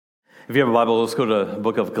If you have a Bible, let's go to the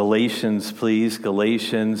book of Galatians, please.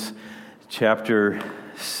 Galatians chapter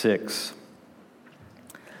 6.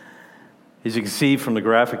 As you can see from the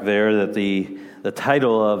graphic there, that the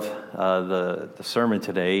title of the sermon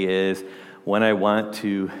today is When I Want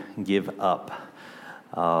to Give Up.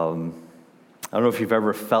 I don't know if you've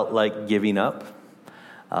ever felt like giving up.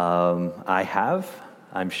 I have.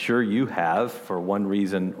 I'm sure you have, for one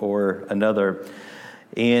reason or another.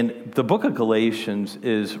 And the book of Galatians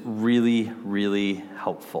is really, really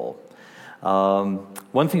helpful.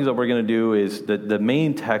 One thing that we're going to do is the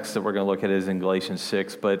main text that we're going to look at is in Galatians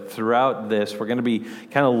 6, but throughout this, we're going to be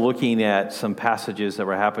kind of looking at some passages that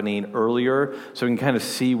were happening earlier, so we can kind of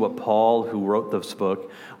see what Paul, who wrote this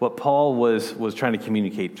book, what Paul was trying to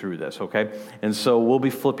communicate through this, okay? And so we'll be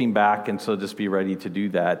flipping back, and so just be ready to do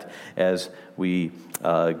that as we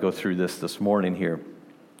go through this morning here.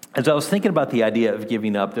 As I was thinking about the idea of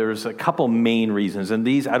giving up, there's a couple main reasons, and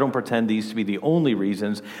these, I don't pretend these to be the only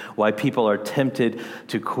reasons why people are tempted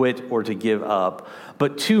to quit or to give up,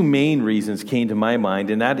 but two main reasons came to my mind,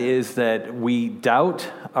 and that is that we doubt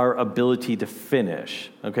our ability to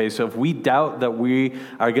finish. Okay, so if we doubt that we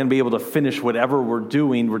are going to be able to finish whatever we're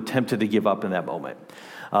doing, we're tempted to give up in that moment.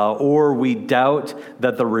 Or we doubt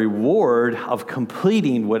that the reward of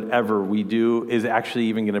completing whatever we do is actually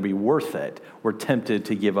even going to be worth it. We're tempted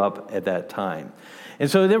to give up at that time. And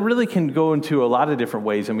so that really can go into a lot of different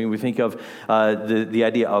ways. I mean, we think of the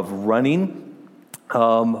idea of running.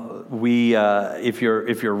 If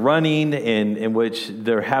you're running, in which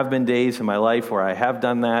there have been days in my life where I have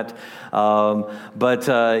done that, but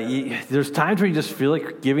there's times where you just feel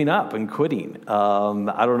like giving up and quitting.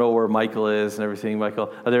 I don't know where Michael is and everything.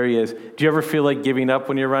 Michael, oh, there he is. Do you ever feel like giving up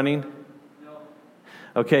when you're running?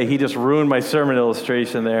 Okay, he just ruined my sermon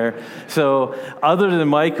illustration there. So other than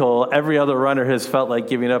Michael, every other runner has felt like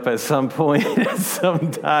giving up at some point, at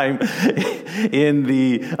some time in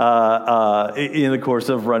the course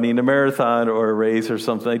of running a marathon or a race or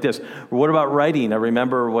something like this. What about writing? I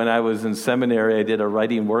remember when I was in seminary, I did a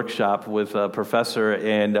writing workshop with a professor,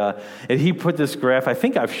 and he put this graph. I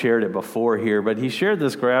think I've shared it before here, but he shared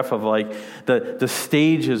this graph of like the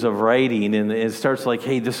stages of writing, and it starts like,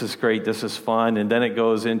 hey, this is great, this is fun, and then it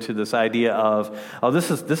goes into this idea of, oh, this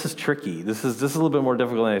is tricky. This is a little bit more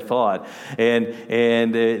difficult than I thought. And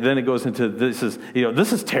then it goes into this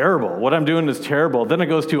is terrible. What I'm doing is terrible. Then it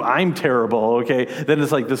goes to I'm terrible. Okay. Then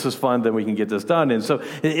it's like, this is fun. Then we can get this done. And so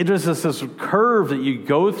it is this curve that you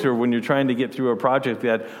go through when you're trying to get through a project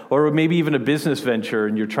or maybe even a business venture,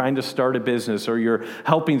 and you're trying to start a business, or you're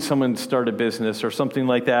helping someone start a business or something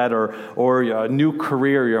like that, or a new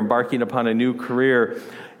career. You're embarking upon a new career.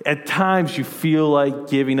 At times you feel like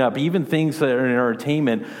giving up, even things that are in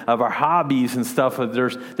entertainment, of our hobbies and stuff.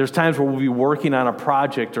 There's times where we'll be working on a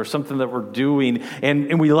project or something that we're doing,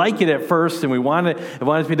 and we like it at first, and we want it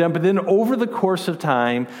to be done, but then over the course of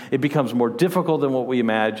time, it becomes more difficult than what we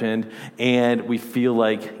imagined, and we feel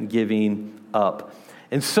like giving up.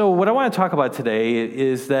 And so what I want to talk about today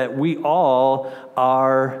is that we all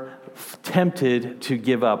are tempted to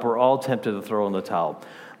give up. We're all tempted to throw in the towel.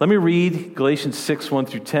 Let me read Galatians 6, 1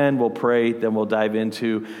 through 10. We'll pray, then we'll dive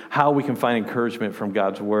into how we can find encouragement from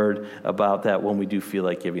God's word about that when we do feel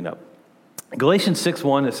like giving up. Galatians 6,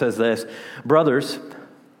 1, it says this: Brothers,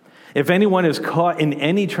 if anyone is caught in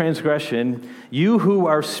any transgression, you who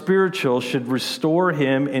are spiritual should restore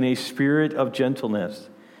him in a spirit of gentleness.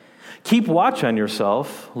 Keep watch on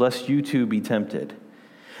yourself, lest you too be tempted.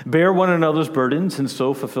 Bear one another's burdens, and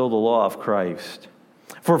so fulfill the law of Christ.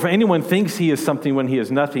 For if anyone thinks he is something when he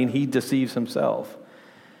is nothing, he deceives himself.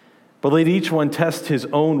 But let each one test his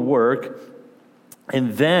own work,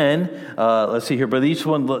 and then, but each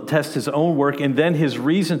one test his own work, and then his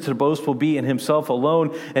reason to boast will be in himself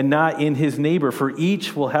alone and not in his neighbor, for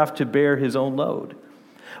each will have to bear his own load.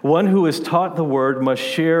 One who is taught the word must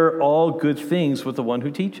share all good things with the one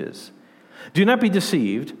who teaches. Do not be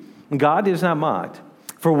deceived. God is not mocked.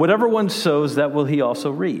 For whatever one sows, that will he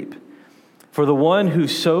also reap. For the one who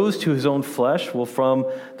sows to his own flesh will from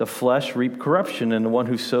the flesh reap corruption, and the one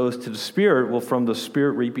who sows to the Spirit will from the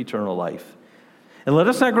Spirit reap eternal life. And let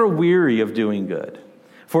us not grow weary of doing good,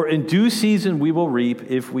 for in due season we will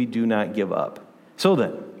reap if we do not give up. So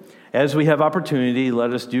then, as we have opportunity,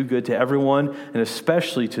 let us do good to everyone, and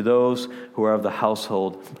especially to those who are of the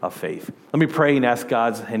household of faith. Let me pray and ask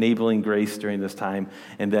God's enabling grace during this time,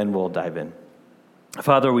 and then we'll dive in.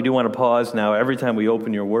 Father, we do want to pause now every time we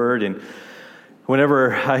open your word, and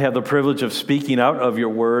whenever I have the privilege of speaking out of your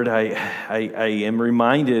word, I am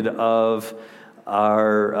reminded of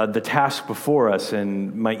the task before us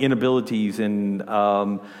and my inabilities and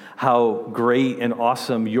how great and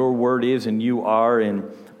awesome your word is and you are.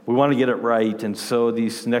 And We want to get it right. And so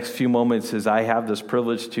these next few moments, as I have this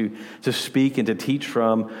privilege to speak and to teach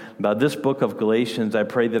from about this book of Galatians, I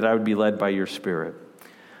pray that I would be led by your Spirit.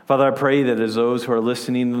 Father, I pray that as those who are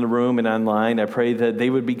listening in the room and online, I pray that they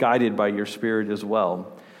would be guided by your Spirit as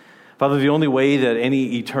well. Father, the only way that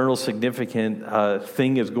any eternal significant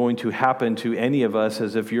thing is going to happen to any of us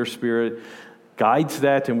is if your Spirit guides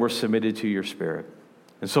that and we're submitted to your Spirit.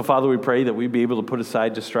 And so, Father, we pray that we'd be able to put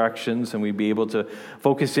aside distractions and we'd be able to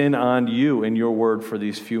focus in on you and your word for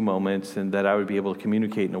these few moments, and that I would be able to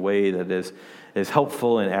communicate in a way that is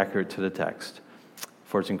helpful and accurate to the text.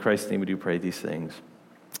 For it's in Christ's name we do pray these things.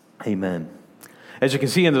 Amen. As you can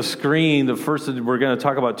see on the screen, we're going to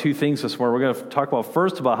talk about two things this morning. We're going to talk about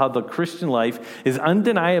first about how the Christian life is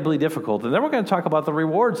undeniably difficult, and then we're going to talk about the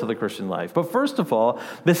rewards of the Christian life. But first of all,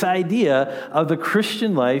 this idea of the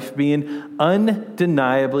Christian life being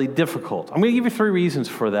undeniably difficult. I'm going to give you 3 reasons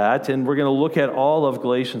for that, and we're going to look at all of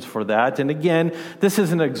Galatians for that. And again, this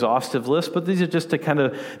isn't an exhaustive list, but these are just to kind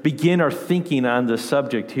of begin our thinking on this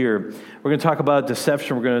subject here. We're going to talk about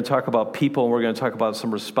deception, we're going to talk about people, and we're going to talk about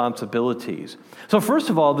some responsibilities. So first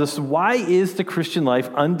of all, why is the Christian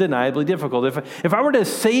life undeniably difficult? If I were to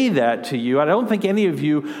say that to you, I don't think any of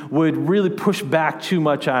you would really push back too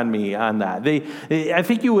much on me on that. I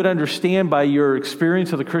think you would understand by your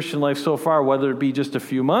experience of the Christian life so far, whether it be just a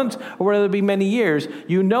few months or whether it be many years,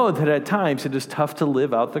 you know that at times it is tough to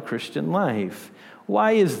live out the Christian life.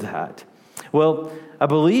 Why is that? Well, I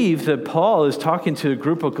believe that Paul is talking to a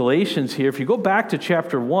group of Galatians here. If you go back to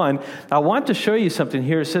chapter 1, I want to show you something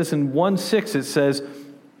here. It says in 1:6, it says,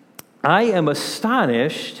 I am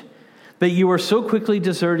astonished that you are so quickly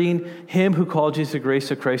deserting him who called you to the grace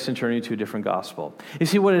of Christ and turning to a different gospel. You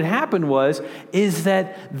see, what had happened is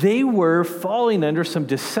that they were falling under some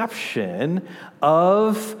deception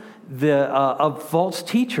of false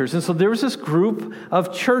teachers. And so there was this group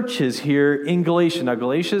of churches here in Galatia. Now,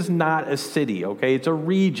 Galatia is not a city, okay? It's a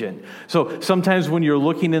region. So sometimes when you're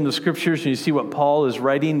looking in the scriptures and you see what Paul is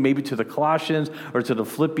writing, maybe to the Colossians or to the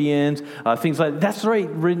Philippians, things like that, that's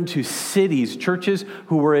written to cities, churches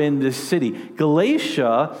who were in this city.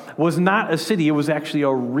 Galatia was not a city. It was actually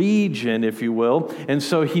a region, if you will. And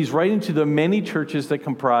so he's writing to the many churches that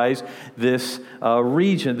comprise this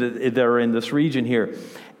region, that are in this region here.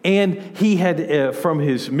 And he had, from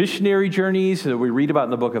his missionary journeys that we read about in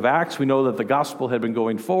the book of Acts, we know that the gospel had been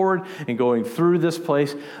going forward and going through this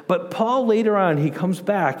place. But Paul later on, he comes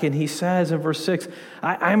back and he says in verse 6,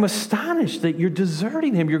 I'm astonished that you're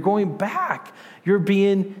deserting him. You're going back. You're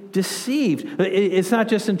being deceived. It's not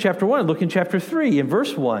just in chapter 1. Look in chapter 3 in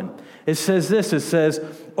verse 1. It says this. It says,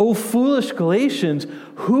 O foolish Galatians,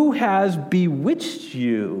 who has bewitched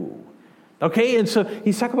you? Okay, and so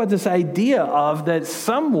he's talking about this idea of that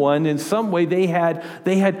someone, in some way, they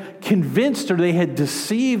had convinced or they had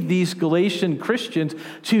deceived these Galatian Christians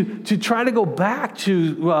to try to go back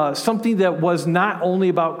to something that was not only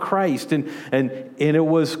about Christ, and it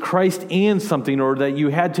was Christ and something, or that you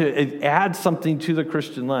had to add something to the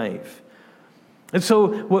Christian life. And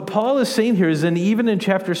so what Paul is saying here is, and even in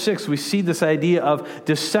chapter 6, we see this idea of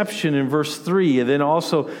deception in verse 3, and then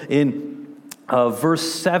also in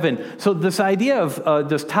verse 7. So this idea of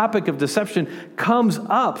this topic of deception comes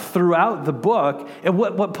up throughout the book. And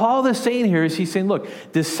what Paul is saying here is he's saying, look,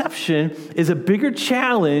 deception is a bigger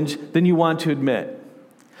challenge than you want to admit.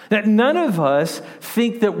 That none of us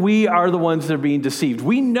think that we are the ones that are being deceived.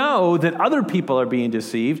 We know that other people are being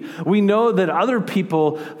deceived. We know that other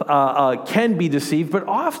people can be deceived. But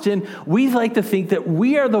often we like to think that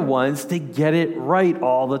we are the ones that get it right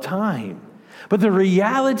all the time. But the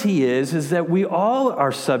reality is that we all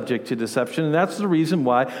are subject to deception, and that's the reason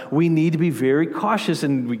why we need to be very cautious,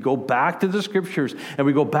 and we go back to the scriptures, and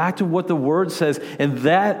we go back to what the word says, and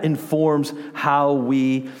that informs how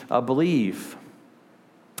we believe.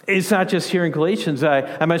 It's not just here in Galatians.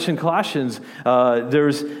 I mentioned Colossians.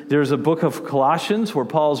 There's a book of Colossians where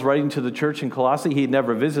Paul's writing to the church in Colossae. He had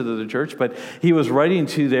never visited the church, but he was writing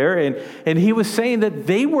to there, and he was saying that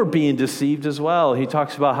they were being deceived as well. He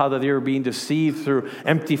talks about how that they were being deceived through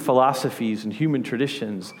empty philosophies and human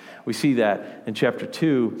traditions. We see that in chapter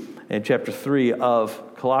 2 and chapter 3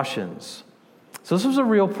 of Colossians. So this was a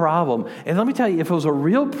real problem. And let me tell you, if it was a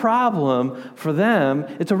real problem for them,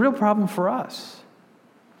 it's a real problem for us.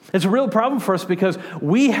 It's a real problem for us because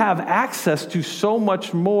we have access to so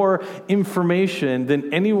much more information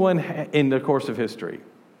than anyone in the course of history.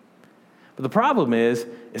 But the problem is,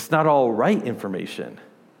 it's not all right information.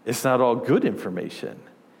 It's not all good information.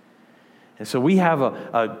 And so we have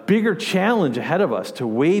a bigger challenge ahead of us to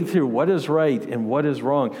wade through what is right and what is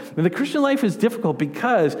wrong. And the Christian life is difficult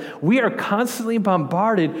because we are constantly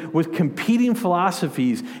bombarded with competing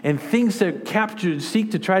philosophies and things that seek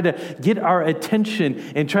to try to get our attention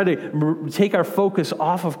and try to take our focus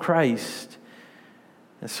off of Christ.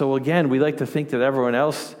 And so again, we like to think that everyone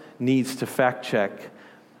else needs to fact check,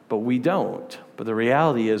 but we don't. But the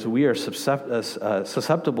reality is we are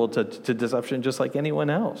susceptible to deception just like anyone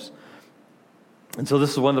else. And so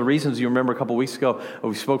this is one of the reasons, you remember a couple weeks ago,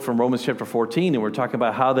 we spoke from Romans chapter 14, and we're talking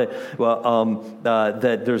about how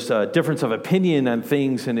that there's a difference of opinion on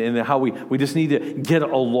things, and how we just need to get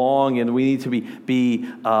along, and we need to be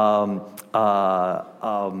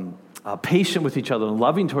patient with each other and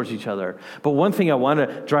loving towards each other. But one thing I want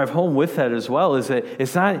to drive home with that as well is that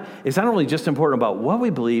it's not only just important about what we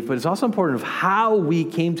believe, but it's also important of how we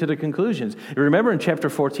came to the conclusions. You remember in chapter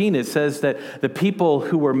 14, it says that the people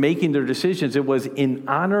who were making their decisions, it was in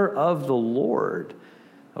honor of the Lord.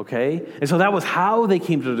 Okay? And so that was how they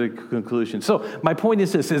came to the conclusion. So my point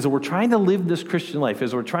is this, as we're trying to live this Christian life,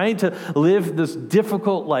 as we're trying to live this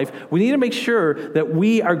difficult life, we need to make sure that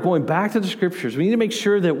we are going back to the Scriptures. We need to make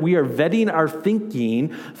sure that we are vetting our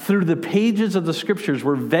thinking through the pages of the Scriptures.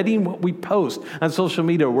 We're vetting what we post on social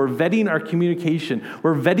media. We're vetting our communication.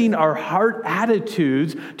 We're vetting our heart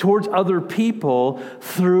attitudes towards other people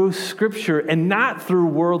through Scripture and not through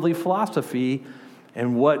worldly philosophy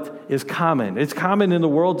and what is common. It's common in the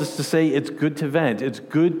world just to say it's good to vent. It's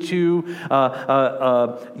good to,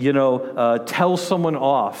 tell someone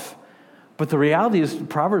off. But the reality is,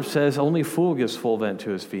 Proverbs says only a fool gives full vent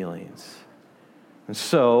to his feelings. And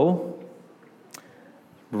so,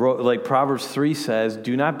 like Proverbs 3 says,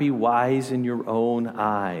 do not be wise in your own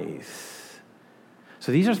eyes.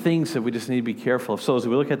 So these are things that we just need to be careful of. So as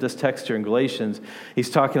we look at this text here in Galatians, he's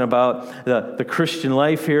talking about the Christian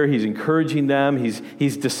life here. He's encouraging them.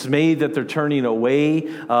 He's dismayed that they're turning away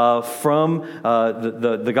from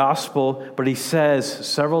the gospel. But he says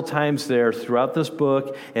several times there throughout this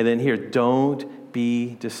book, and then here, don't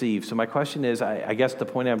be deceived. So my question is, I guess the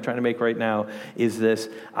point I'm trying to make right now is this.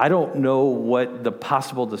 I don't know what the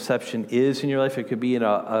possible deception is in your life. It could be in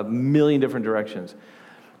a million different directions.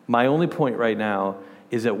 My only point right now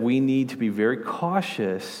is that we need to be very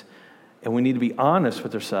cautious, and we need to be honest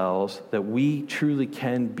with ourselves that we truly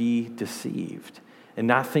can be deceived and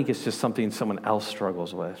not think it's just something someone else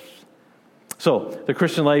struggles with. So the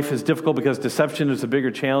Christian life is difficult because deception is a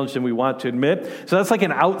bigger challenge than we want to admit. So that's like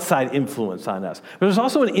an outside influence on us. But there's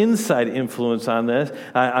also an inside influence on this,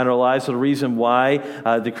 on our lives. So the reason why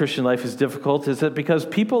the Christian life is difficult is that because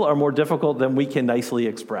people are more difficult than we can nicely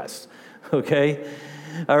express. Okay?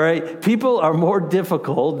 All right, people are more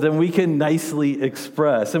difficult than we can nicely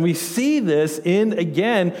express. And we see this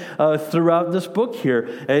again throughout this book here.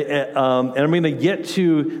 And I'm going to get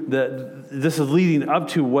to this is leading up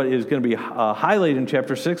to what is going to be highlighted in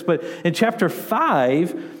chapter 6. But in chapter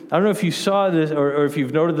 5, I don't know if you saw this or if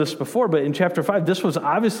you've noted this before, but in chapter 5, this was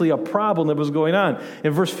obviously a problem that was going on.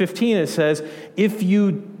 In verse 15, it says, if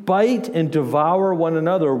you bite and devour one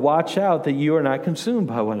another, watch out that you are not consumed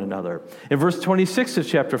by one another. In verse 26 of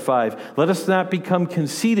chapter 5, let us not become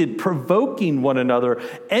conceited, provoking one another,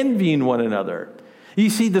 envying one another. You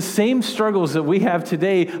see, the same struggles that we have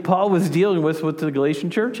today, Paul was dealing with the Galatian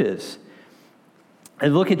churches.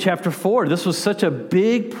 And look at chapter 4. This was such a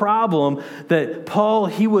big problem that Paul,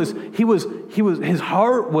 his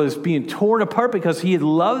heart was being torn apart because he had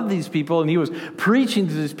loved these people and he was preaching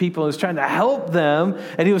to these people and was trying to help them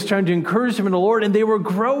and he was trying to encourage them in the Lord, and they were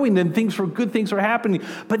growing and good things were happening.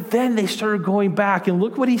 But then they started going back, and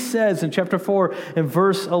look what he says in chapter 4 and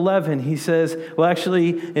verse 11. He says, well,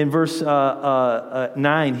 actually in verse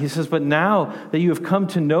 9, he says, but now that you have come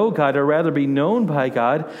to know God, or rather be known by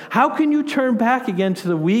God, how can you turn back again to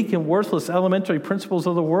the weak and worthless elementary principles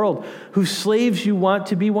of the world, whose slaves you want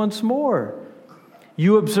to be once more?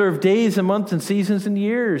 You observe days and months and seasons and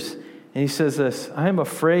years. And he says this, I am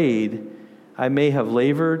afraid I may have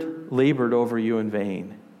labored over you in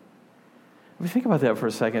vain. Let me think about that for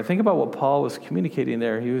a second. Think about what Paul was communicating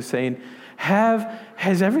there. He was saying,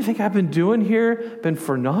 has everything I've been doing here been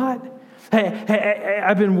for naught? Hey,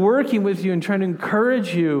 I've been working with you and trying to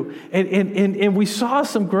encourage you, and we saw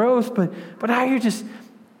some growth, but now you're just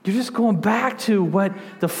going back to what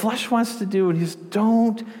the flesh wants to do, and he says,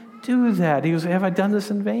 don't do that. He goes, have I done this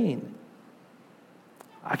in vain?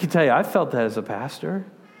 I can tell you, I felt that as a pastor.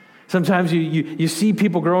 Sometimes you see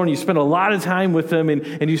people grow and you spend a lot of time with them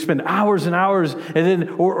and you spend hours and hours, and then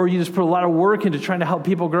or you just put a lot of work into trying to help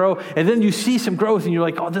people grow, and then you see some growth and you're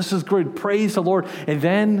like, oh, this is great, praise the Lord, and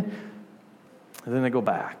then they go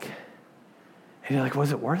back. And you're like,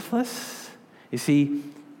 was it worthless? You see,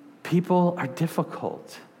 people are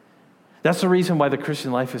difficult. That's the reason why the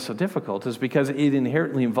Christian life is so difficult, is because it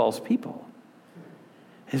inherently involves people.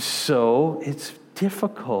 And so it's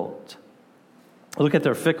difficult. Look at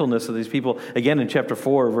their fickleness of these people. Again, in chapter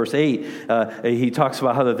 4, verse 8, he talks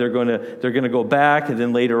about how that they're going to go back, and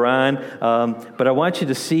then later on. But I want you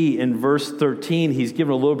to see in verse 13, he's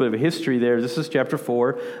given a little bit of a history there. This is chapter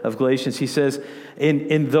 4 of Galatians. He says,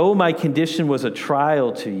 and though my condition was a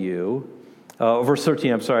trial to you, verse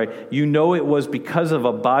 13, I'm sorry, you know it was because of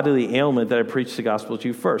a bodily ailment that I preached the gospel to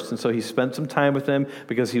you first. And so he spent some time with them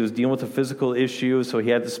because he was dealing with a physical issue, so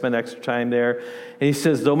he had to spend extra time there. And he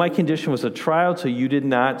says, though my condition was a trial to you, you did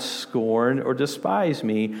not scorn or despise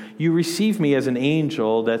me. You received me as an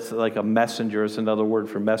angel. That's like a messenger. It's another word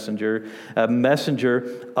for messenger. A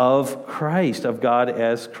messenger of Christ, of God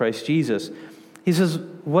as Christ Jesus. He says,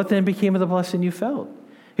 what then became of the blessing you felt?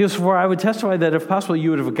 He goes, for I would testify that if possible, you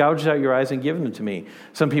would have gouged out your eyes and given them to me.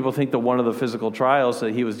 Some people think that one of the physical trials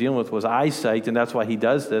that he was dealing with was eyesight, and that's why he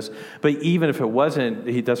does this. But even if it wasn't,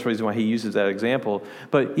 that's the reason why he uses that example.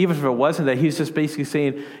 But even if it wasn't that, he's just basically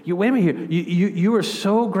saying, wait a minute here, you were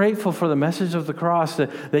so grateful for the message of the cross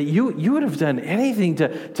that you would have done anything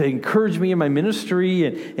to encourage me in my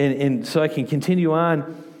ministry and so I can continue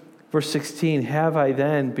on. Verse 16, have I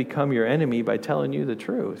then become your enemy by telling you the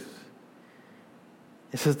truth?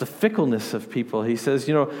 It says the fickleness of people. He says,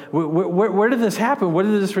 where did this happen? Where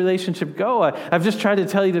did this relationship go? I've just tried to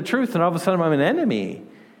tell you the truth, and all of a sudden I'm an enemy.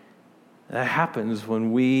 That happens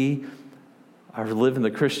when we are living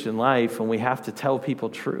the Christian life, when we have to tell people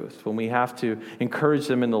truth, when we have to encourage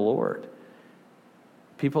them in the Lord.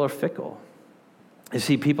 People are fickle. You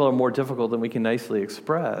see, people are more difficult than we can nicely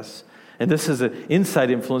express. And this is an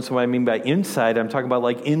inside influence. And what I mean by inside, I'm talking about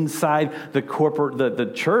like inside the corporate, the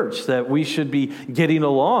church, that we should be getting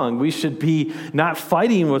along. We should be not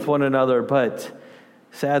fighting with one another. But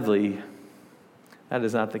sadly, that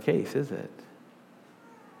is not the case, is it?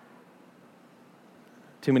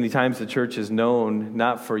 Too many times the church is known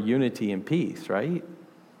not for unity and peace, right?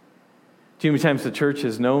 Too many times the church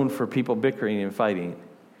is known for people bickering and fighting.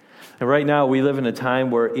 And right now, we live in a time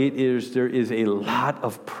where there is a lot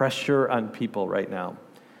of pressure on people right now.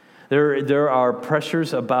 There are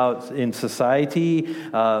pressures in society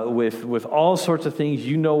with all sorts of things.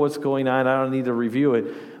 You know what's going on. I don't need to review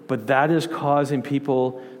it. But that is causing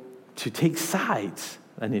people to take sides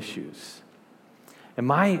on issues. And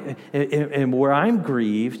where I'm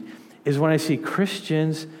grieved is when I see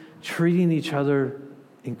Christians treating each other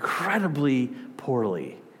incredibly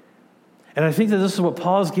poorly. And I think that this is what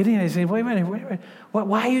Paul's getting at. He's saying, wait a minute.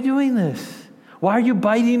 Why are you doing this? Why are you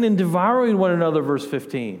biting and devouring one another, verse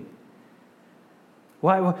 15?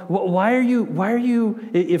 Why are you,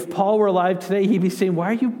 if Paul were alive today, he'd be saying,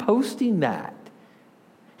 why are you posting that?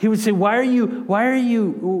 He would say, why are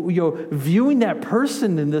you viewing that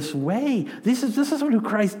person in this way? This is someone who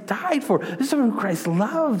Christ died for. This is someone who Christ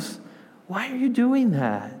loves. Why are you doing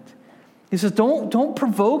that? He says, don't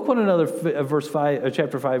provoke one another,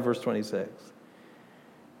 chapter 5, verse 26.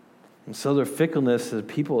 And so their fickleness, the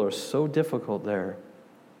people are so difficult there.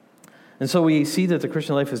 And so we see that the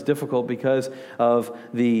Christian life is difficult because of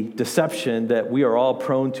the deception that we are all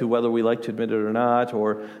prone to, whether we like to admit it or not,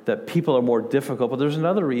 or that people are more difficult. But there's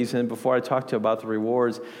another reason, before I talk to you about the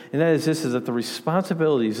rewards, and that is that the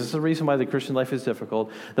responsibilities, this is the reason why the Christian life is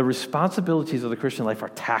difficult, the responsibilities of the Christian life are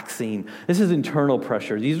taxing. This is internal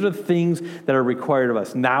pressure. These are the things that are required of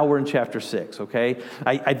us. Now we're in chapter 6, okay?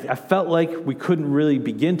 I felt like we couldn't really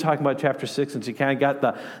begin talking about chapter 6 until you kind of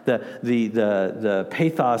got the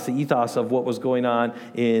pathos, the ethos of what was going on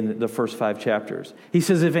in the first 5 chapters. He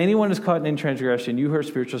says, if anyone is caught in transgression, you who are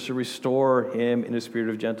spiritual should restore him in a spirit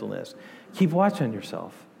of gentleness. Keep watch on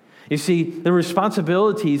yourself. You see, the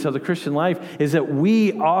responsibilities of the Christian life is that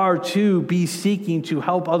we are to be seeking to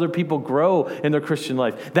help other people grow in their Christian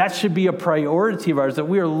life. That should be a priority of ours, that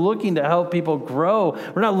we are looking to help people grow.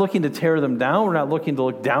 We're not looking to tear them down. We're not looking to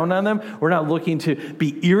look down on them. We're not looking to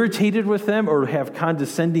be irritated with them or have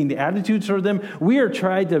condescending attitudes toward them. We are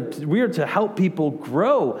to help people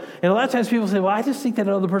grow. And a lot of times people say, well, I just think that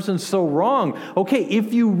other person's so wrong. Okay,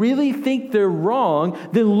 if you really think they're wrong,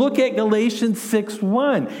 then look at Galatians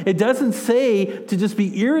 6:1. It doesn't say to just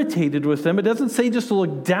be irritated with them. It doesn't say just to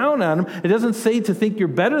look down on them. It doesn't say to think you're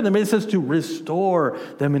better than them. It says to restore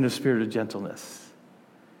them in a spirit of gentleness.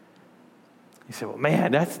 You say, well,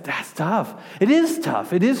 man, that's tough. It is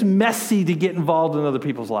tough. It is messy to get involved in other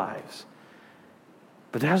people's lives.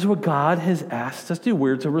 But that's what God has asked us to do.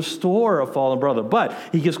 We're to restore a fallen brother. But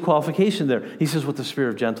he gives qualification there. He says with the spirit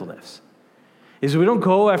of gentleness. Is we don't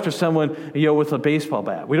go after someone, with a baseball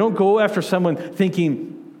bat. We don't go after someone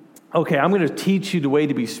thinking, okay, I'm going to teach you the way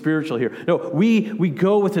to be spiritual here. No, we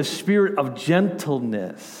go with a spirit of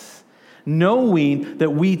gentleness, knowing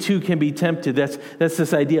that we too can be tempted. That's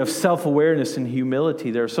this idea of self-awareness and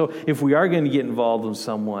humility there. So if we are going to get involved in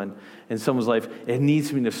someone's life, it needs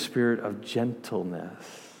to be in a spirit of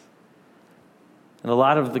gentleness. And a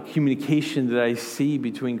lot of the communication that I see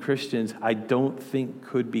between Christians, I don't think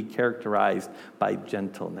could be characterized by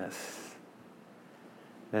gentleness.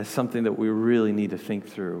 That's something that we really need to think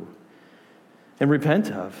through and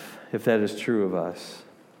repent of, if that is true of us.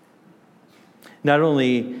 Not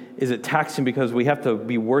only is it taxing because we have to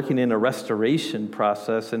be working in a restoration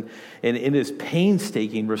process, and it is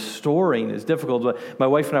painstaking. Restoring is difficult. But my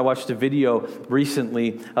wife and I watched a video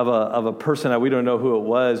recently of a person. We don't know who it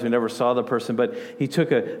was. We never saw the person, but he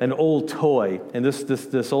took an old toy, and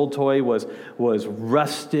this old toy was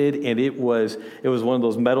rusted, and it was one of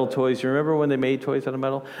those metal toys. You remember when they made toys out of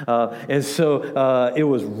metal? And so it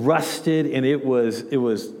was rusted, and it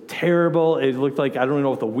was terrible. It looked like, I don't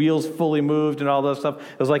know if the wheels fully moved and all that stuff.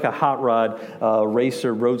 It was like a hot rod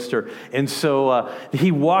racer, roadster. And so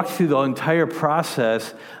he walked through the entire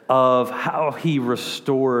process of how he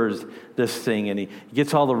restores this thing. And he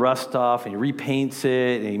gets all the rust off, and he repaints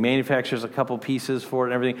it, and he manufactures a couple pieces for it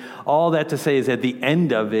and everything. All that to say is at the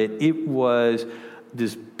end of it, it was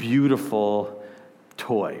this beautiful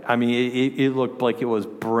toy. I mean, it looked like it was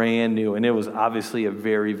brand new, and it was obviously a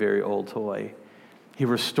very, very old toy. He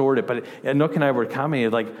restored it. But Anouk and I were commenting,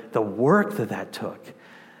 like, the work that took,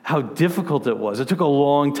 how difficult it was. It took a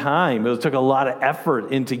long time. It took a lot of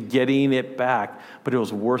effort into getting it back, but it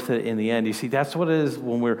was worth it in the end. You see, that's what it is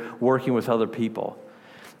when we're working with other people.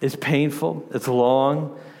 It's painful. It's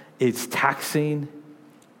long. It's taxing,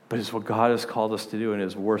 but it's what God has called us to do, and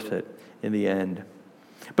it's worth it in the end.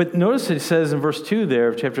 But notice it says in verse 2 there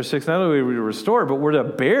of chapter 6, not only are we to restore, but we're to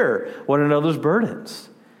bear one another's burdens.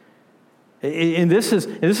 And this is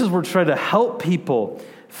where we're trying to help people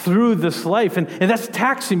through this life. And that's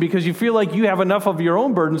taxing because you feel like you have enough of your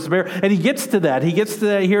own burdens to bear. And he gets to that. He gets to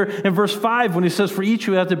that here in verse 5 when he says, for each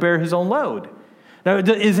you have to bear his own load. Now,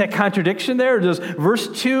 is that contradiction there? Does verse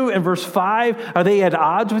 2 and verse 5, are they at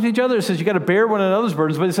odds with each other? It says you got to bear one another's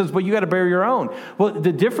burdens, but it says, but you got to bear your own. Well,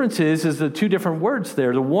 the difference is the two different words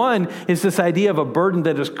there. The one is this idea of a burden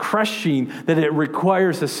that is crushing, that it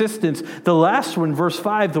requires assistance. The last one, verse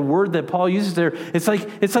 5, the word that Paul uses there, it's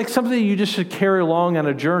like something you just should carry along on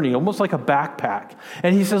a journey, almost like a backpack.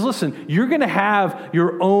 And he says, listen, you're going to have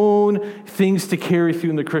your own things to carry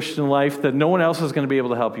through in the Christian life that no one else is going to be able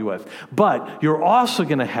to help you with. But you're also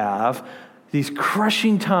going to have these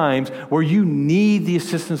crushing times where you need the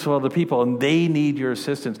assistance of other people and they need your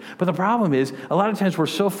assistance. But the problem is, a lot of times we're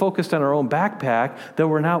so focused on our own backpack that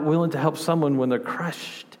we're not willing to help someone when they're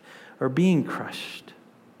crushed or being crushed.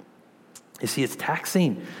 You see, it's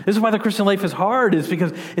taxing. This is why the Christian life is hard, is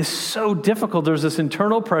because it's so difficult. There's this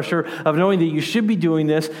internal pressure of knowing that you should be doing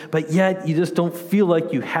this, but yet you just don't feel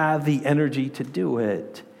like you have the energy to do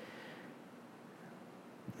it.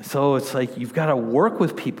 So it's like you've got to work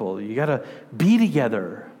with people. You got to be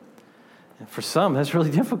together. And for some, that's really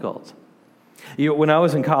difficult. When I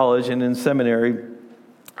was in college and in seminary,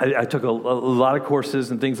 I took a lot of courses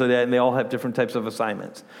and things like that, and they all have different types of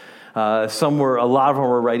assignments. A lot of them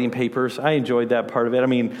were writing papers. I enjoyed that part of it. I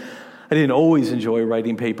mean, I didn't always enjoy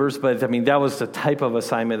writing papers, but I mean, that was the type of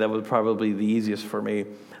assignment that was probably the easiest for me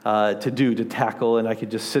to tackle, and I could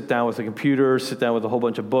just sit down with a computer, sit down with a whole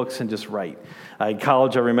bunch of books, and just write. In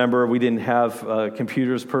college, I remember we didn't have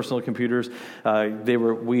computers, personal computers.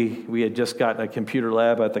 We had just gotten a computer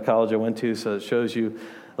lab at the college I went to, so it shows you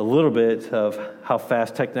a little bit of how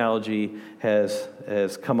fast technology has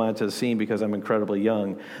come onto the scene because I'm incredibly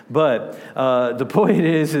young. But the point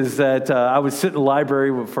is that I would sit in the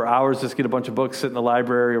library for hours, just get a bunch of books, sit in the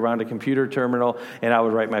library around a computer terminal, and I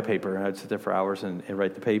would write my paper. And I'd sit there for hours and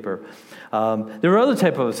write the paper. There were other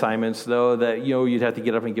type of assignments, though, that you'd have to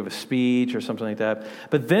get up and give a speech or something like that.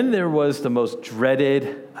 But then there was the most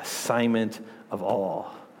dreaded assignment of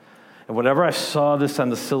all. And whenever I saw this on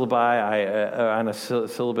the syllabi,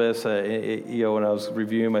 syllabus, when I was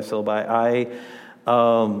reviewing my syllabi,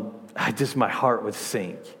 my heart would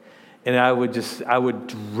sink. And I would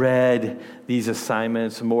dread these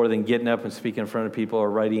assignments more than getting up and speaking in front of people or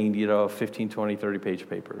writing, 15, 20, 30-page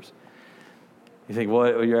papers. You think,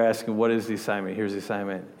 well, you're asking, what is the assignment? Here's the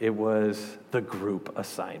assignment. It was the group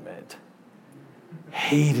assignment.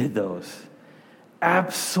 Hated those.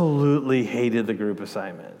 Absolutely hated the group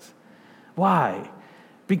assignments. Why?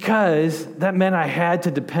 because that meant I had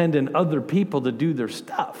to depend on other people to do their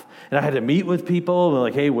stuff. And I had to meet with people and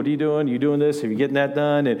like, hey, what are you doing? You doing this? Are you getting that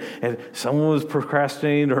done? And someone was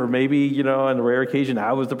procrastinating, or maybe, on a rare occasion,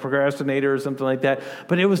 I was the procrastinator or something like that.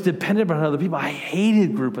 But it was dependent on other people. I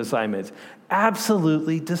hated group assignments.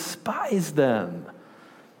 Absolutely despised them.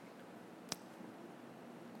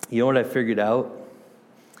 You know what I figured out?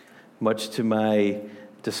 Much to my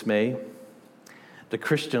dismay, the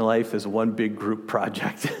Christian life is one big group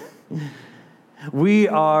project. We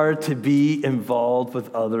are to be involved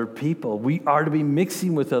with other people. We are to be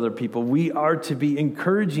mixing with other people. We are to be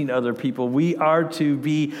encouraging other people. We are to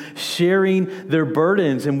be sharing their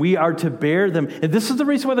burdens, and we are to bear them. And this is the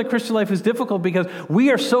reason why the Christian life is difficult, because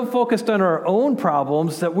we are so focused on our own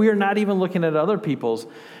problems that we are not even looking at other people's.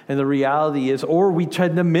 And the reality is, or we try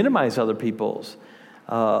to minimize other people's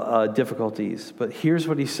difficulties. But here's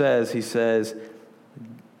what he says. He says,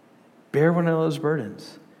 bear one another's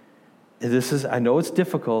burdens. This is, I know it's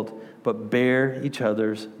difficult, but bear each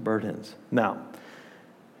other's burdens. Now,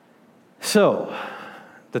 so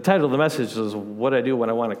the title of the message is What I Do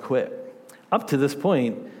When I Want to Quit. Up to this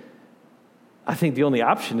point, I think the only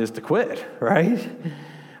option is to quit, right?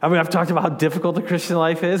 I mean, I've talked about how difficult the Christian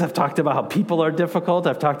life is. I've talked about how people are difficult.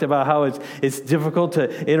 I've talked about how it's difficult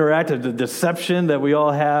to interact, the deception that we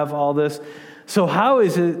all have, all this. So how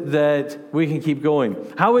is it that we can keep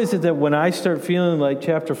going? How is it that when I start feeling like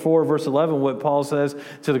chapter 4, verse 11, what Paul says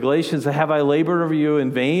to the Galatians, have I labored over you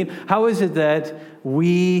in vain? How is it that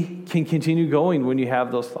we can continue going when you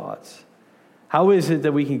have those thoughts? How is it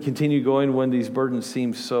that we can continue going when these burdens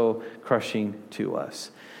seem so crushing to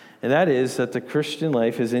us? And that is that the Christian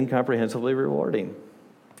life is incomprehensibly rewarding.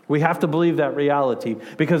 We have to believe that reality,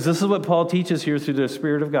 because this is what Paul teaches here through the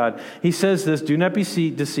Spirit of God. He says this, do not be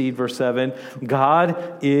deceived, verse 7,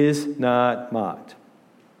 God is not mocked.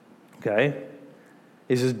 Okay?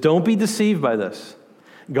 He says, don't be deceived by this.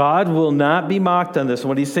 God will not be mocked on this. And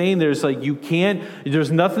what he's saying there's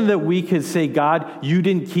nothing that we could say, God, you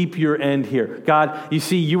didn't keep your end here. God, you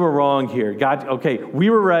see, you were wrong here. God, okay, we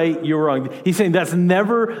were right, you were wrong. He's saying that's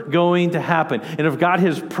never going to happen. And if God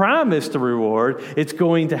has promised a reward, it's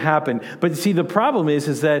going to happen. But see, the problem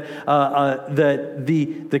is that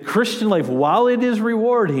the Christian life, while it is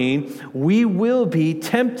rewarding, we will be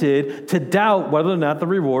tempted to doubt whether or not the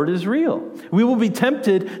reward is real. We will be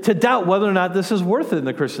tempted to doubt whether or not this is worth it in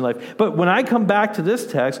the Christian life. But when I come back to this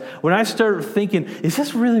text, when I start thinking, is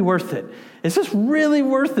this really worth it? Is this really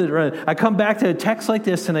worth it? I come back to a text like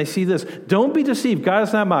this and I see this. Don't be deceived. God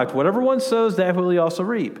is not mocked. Whatever one sows, that will he also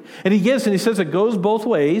reap. And he says it goes both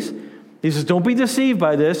ways. He says, don't be deceived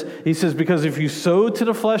by this. He says, because if you sow to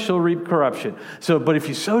the flesh, you'll reap corruption. But if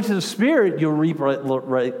you sow to the Spirit, you'll reap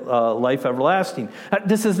life everlasting.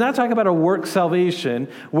 This is not talking about a work salvation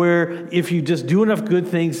where if you just do enough good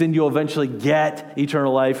things, then you'll eventually get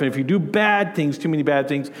eternal life. And if you do bad things, too many bad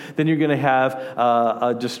things, then you're going to have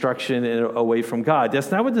a destruction away from God.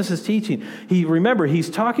 That's not what this is teaching. Remember,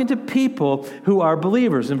 he's talking to people who are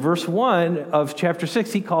believers. In verse 1 of chapter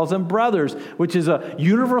 6, he calls them brothers, which is a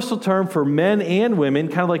universal term for men and women,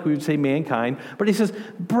 kind of like we would say mankind. But he says,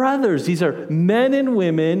 brothers, these are men and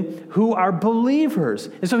women who are believers.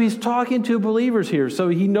 And so he's talking to believers here. So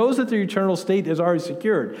he knows that their eternal state is already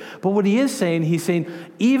secured. But what he's saying,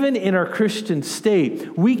 even in our Christian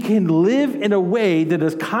state, we can live in a way that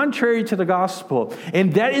is contrary to the gospel.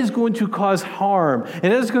 And that is going to cause harm.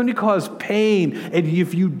 And that is going to cause pain. And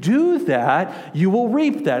if you do that, you will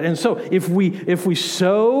reap that. And so if we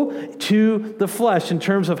sow to the flesh in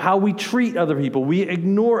terms of how we treat other people, we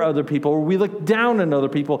ignore other people, or we look down on other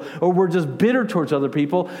people, or we're just bitter towards other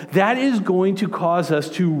people, that is going to cause us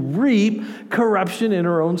to reap corruption in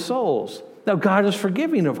our own souls. Now, God is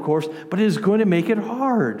forgiving, of course, but it is going to make it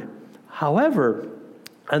hard. However,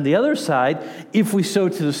 on the other side, if we sow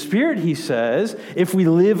to the Spirit, he says, if we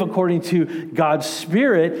live according to God's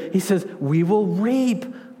Spirit, he says, we will reap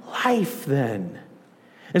life then.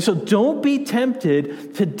 And so don't be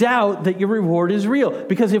tempted to doubt that your reward is real.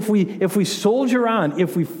 Because if we soldier on,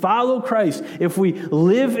 if we follow Christ, if we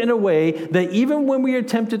live in a way that even when we are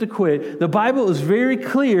tempted to quit, the Bible is very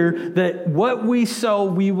clear that what we sow,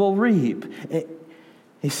 we will reap.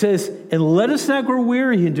 He says, and let us not grow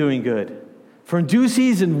weary in doing good. For in due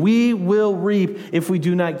season, we will reap if we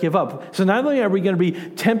do not give up. So not only are we going to be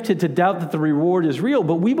tempted to doubt that the reward is real,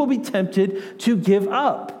 but we will be tempted to give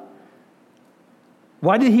up.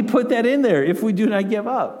 Why did he put that in there, if we do not give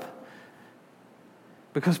up?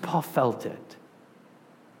 Because Paul felt it.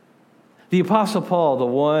 The Apostle Paul, the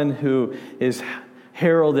one who is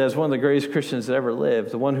heralded as one of the greatest Christians that ever lived,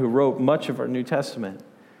 the one who wrote much of our New Testament,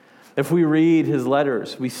 If we read his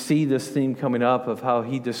letters, we see this theme coming up of how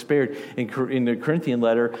he despaired. In the Corinthian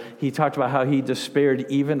letter, he talked about how he despaired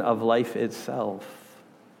even of life itself.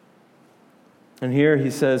 And here he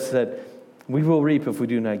says that we will reap if we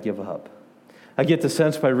do not give up. I get the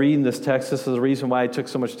sense by reading this text, this is the reason why I took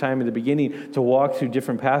so much time in the beginning to walk through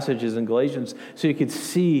different passages in Galatians so you could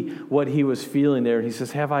see what he was feeling there. And he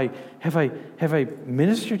says, have I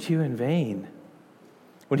ministered to you in vain?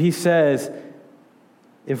 When he says,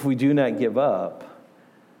 if we do not give up,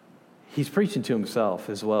 he's preaching to himself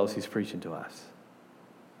as well as he's preaching to us.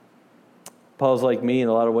 Paul's like me in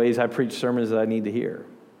a lot of ways. I preach sermons that I need to hear.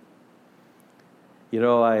 You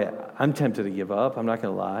know, I'm tempted to give up. I'm not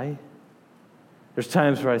going to lie. There's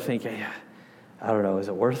times where I think, hey, I don't know, is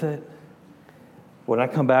it worth it? When I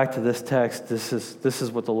come back to this text, this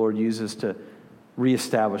is what the Lord uses to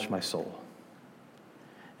reestablish my soul.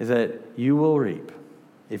 Is that you will reap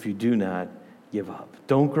if you do not give up.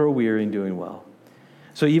 Don't grow weary in doing well.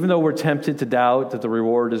 So even though we're tempted to doubt that the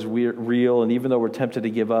reward is real, and even though we're tempted to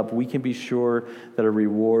give up, we can be sure that a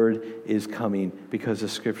reward is coming because the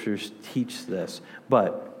Scriptures teach this.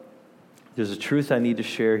 But there's a truth I need to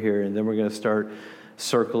share here, and then we're going to start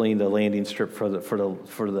circling the landing strip for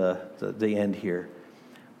the end here.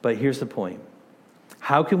 But here's the point.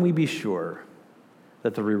 How can we be sure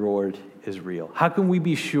that the reward is real? How can we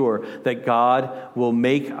be sure that God will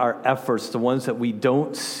make our efforts, the ones that we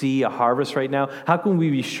don't see a harvest right now, how can we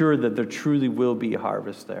be sure that there truly will be a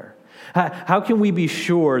harvest there? How can we be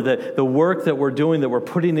sure that the work that we're doing, that we're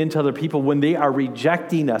putting into other people when they are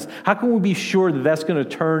rejecting us, how can we be sure that that's going to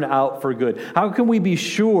turn out for good? How can we be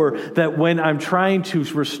sure that when I'm trying to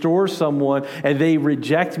restore someone and they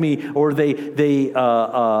reject me or they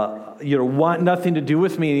want nothing to do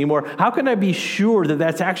with me anymore, how can I be sure that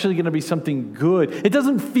that's actually going to be something good? It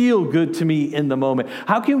doesn't feel good to me in the moment.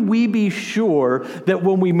 How can we be sure that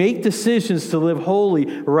when we make decisions to live holy,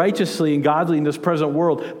 righteously, and godly in this present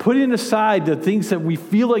world, putting aside the things that we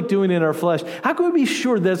feel like doing in our flesh, how can we be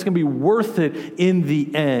sure that it's going to be worth it in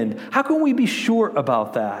the end? How can we be sure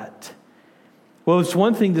about that? Well, it's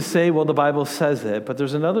one thing to say, well, the Bible says it, but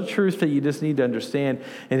there's another truth that you just need to understand,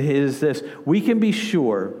 and it is this. We can be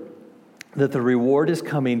sure that the reward is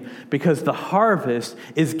coming because the harvest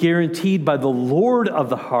is guaranteed by the Lord of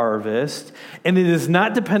the harvest, and it is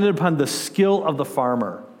not dependent upon the skill of the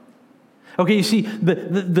farmer. Okay, you see,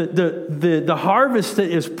 the harvest that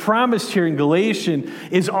is promised here in Galatians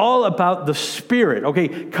is all about the Spirit, okay,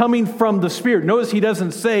 coming from the Spirit. Notice he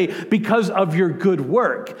doesn't say because of your good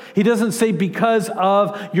work. He doesn't say because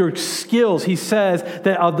of your skills. He says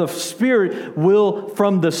that of the Spirit will,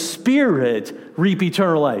 from the Spirit, reap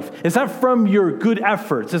eternal life. It's not from your good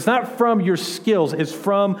efforts. It's not from your skills. It's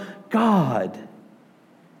from God.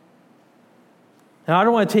 Now, I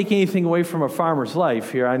don't want to take anything away from a farmer's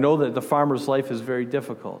life here. I know that the farmer's life is very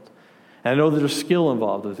difficult. And I know that there's skill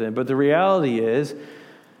involved with it. But the reality is,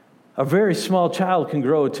 a very small child can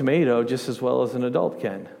grow a tomato just as well as an adult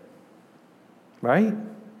can. Right?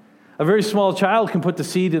 A very small child can put the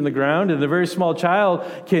seed in the ground, and a very small child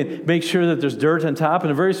can make sure that there's dirt on top,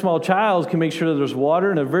 and a very small child can make sure that there's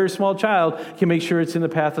water, and a very small child can make sure it's in the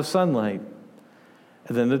path of sunlight.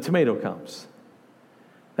 And then the tomato comes.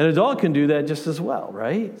 An adult can do that just as well,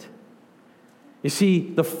 right? You see,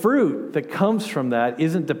 the fruit that comes from that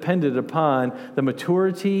isn't dependent upon the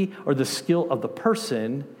maturity or the skill of the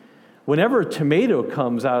person. Whenever a tomato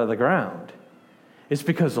comes out of the ground, it's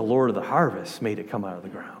because the Lord of the harvest made it come out of the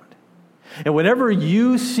ground. And whenever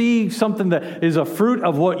you see something that is a fruit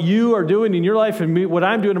of what you are doing in your life and what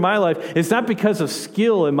I'm doing in my life, it's not because of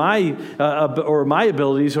skill in my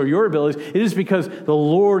abilities or your abilities. It is because the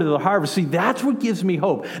Lord of the harvest. See, that's what gives me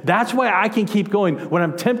hope. That's why I can keep going. When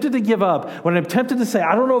I'm tempted to give up, when I'm tempted to say,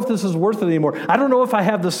 I don't know if this is worth it anymore. I don't know if I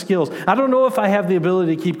have the skills. I don't know if I have the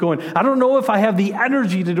ability to keep going. I don't know if I have the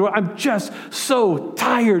energy to do it. I'm just so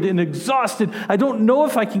tired and exhausted. I don't know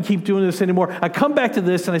if I can keep doing this anymore. I come back to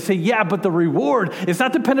this and I say, yeah, but the reward is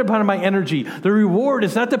not dependent upon my energy. The reward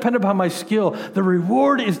is not dependent upon my skill. The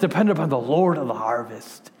reward is dependent upon the Lord of the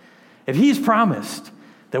harvest. And He's promised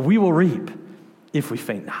that we will reap if we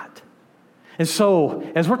faint not. And so,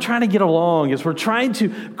 as we're trying to get along, as we're trying to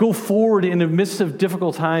go forward in the midst of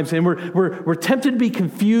difficult times, and we're tempted to be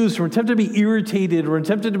confused, we're tempted to be irritated, we're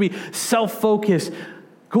tempted to be self-focused,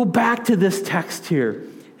 go back to this text here.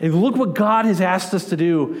 And look what God has asked us to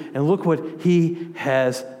do, and look what He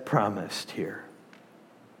has promised here.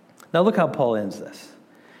 Now look how Paul ends this.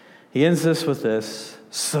 He ends this with this,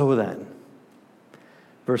 so then.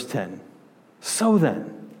 Verse 10. So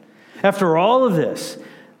then. After all of this,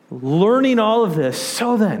 learning all of this,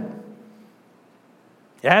 so then,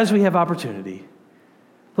 as we have opportunity,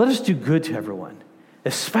 let us do good to everyone,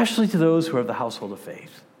 especially to those who are of the household of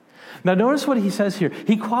faith. Now notice what he says here.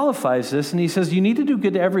 He qualifies this and he says, you need to do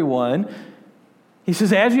good to everyone. He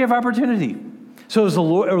says, as you have opportunity. So as the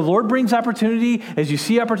Lord brings opportunity, as you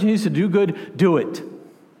see opportunities to do good, do it.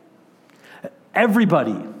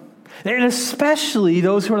 Everybody. And especially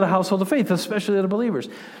those who are the household of faith, especially the believers.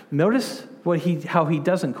 Notice how he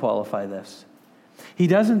doesn't qualify this. He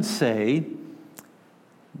doesn't say,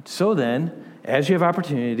 so then, as you have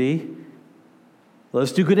opportunity,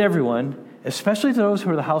 let's do good to everyone, especially to those who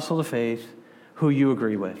are the household of faith, who you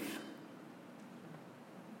agree with.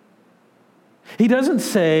 He doesn't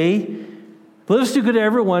say, let us do good to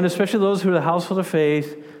everyone, especially those who are the household of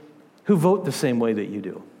faith, who vote the same way that you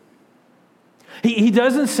do. He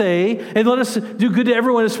doesn't say, and let us do good to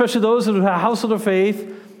everyone, especially those who are the household of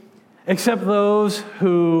faith, except those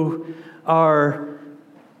who are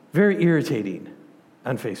very irritating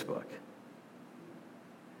on Facebook.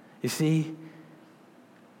 You see,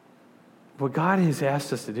 what God has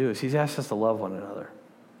asked us to do is he's asked us to love one another.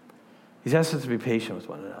 He's asked us to be patient with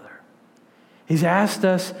one another. He's asked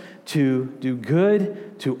us to do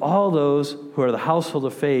good to all those who are the household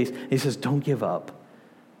of faith. He says, don't give up.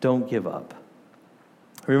 Don't give up.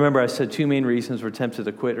 Remember, I said two main reasons we're tempted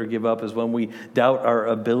to quit or give up is when we doubt our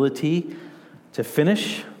ability to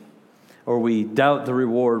finish, or we doubt the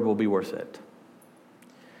reward will be worth it.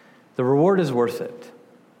 The reward is worth it.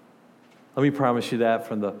 Let me promise you that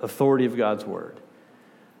from the authority of God's word.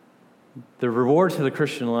 The reward to the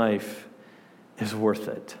Christian life is worth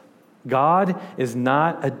it. God is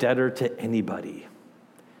not a debtor to anybody.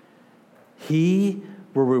 He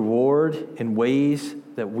will reward in ways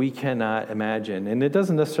that we cannot imagine. And it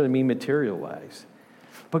doesn't necessarily mean material-wise.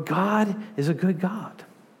 But God is a good God.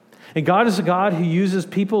 And God is a God who uses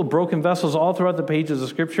people, broken vessels, all throughout the pages of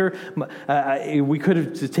Scripture. We could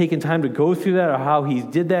have taken time to go through that, or how he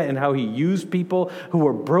did that, and how he used people who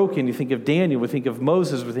were broken. You think of Daniel, we think of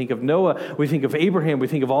Moses, we think of Noah, we think of Abraham, we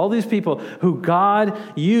think of all these people who God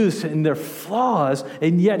used in their flaws,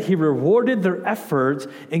 and yet he rewarded their efforts,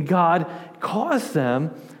 and God caused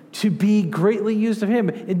them to be greatly used of him,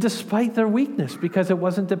 and despite their weakness, because it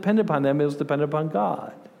wasn't dependent upon them, it was dependent upon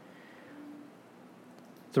God.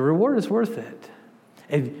 The reward is worth it.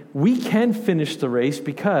 And we can finish the race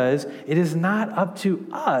because it is not up to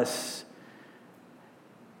us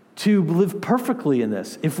to live perfectly in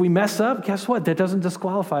this. If we mess up, guess what? That doesn't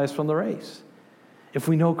disqualify us from the race. If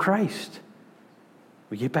we know Christ,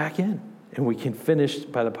 we get back in and we can finish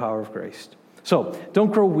by the power of grace. So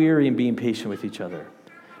don't grow weary in being patient with each other.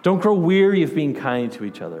 Don't grow weary of being kind to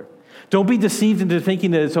each other. Don't be deceived into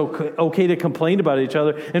thinking that it's okay to complain about each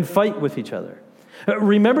other and fight with each other.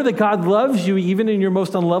 Remember that God loves you even in your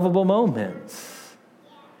most unlovable moments.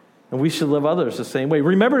 And we should love others the same way.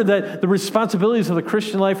 Remember that the responsibilities of the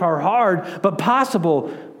Christian life are hard, but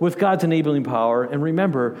possible with God's enabling power. And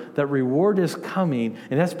remember that reward is coming,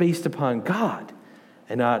 and that's based upon God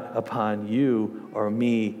and not upon you or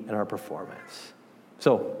me and our performance.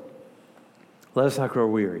 So, let us not grow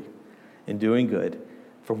weary in doing good,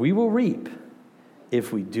 for we will reap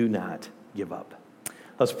if we do not give up.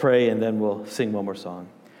 Let's pray, and then we'll sing one more song.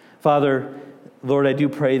 Father, Lord, I do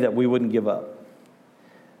pray that we wouldn't give up.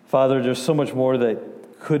 Father, there's so much more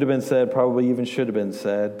that could have been said, probably even should have been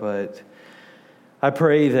said, but I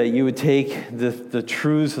pray that you would take the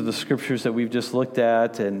truths of the scriptures that we've just looked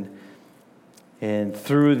at, and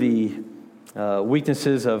through the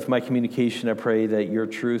weaknesses of my communication, I pray that your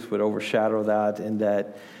truth would overshadow that, and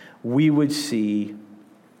that we would see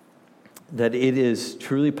that it is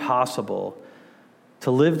truly possible to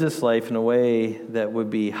live this life in a way that would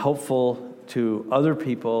be helpful to other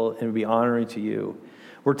people and would be honoring to you.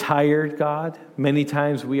 We're tired, God. Many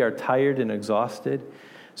times we are tired and exhausted.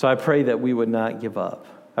 So I pray that we would not give up.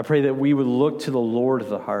 I pray that we would look to the Lord of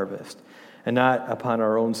the harvest and not upon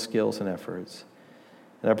our own skills and efforts.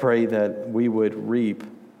 And I pray that we would reap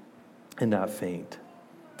and not faint.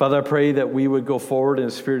 Father, I pray that we would go forward in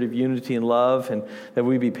a spirit of unity and love, and that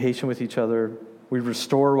we'd be patient with each other. We'd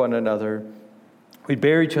restore one another. We'd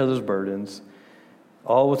bear each other's burdens,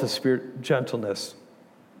 all with a spirit of gentleness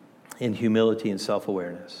and humility and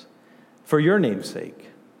self-awareness. For your name's sake,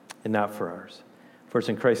 and not for ours. For it's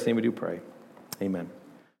in Christ's name we do pray. Amen.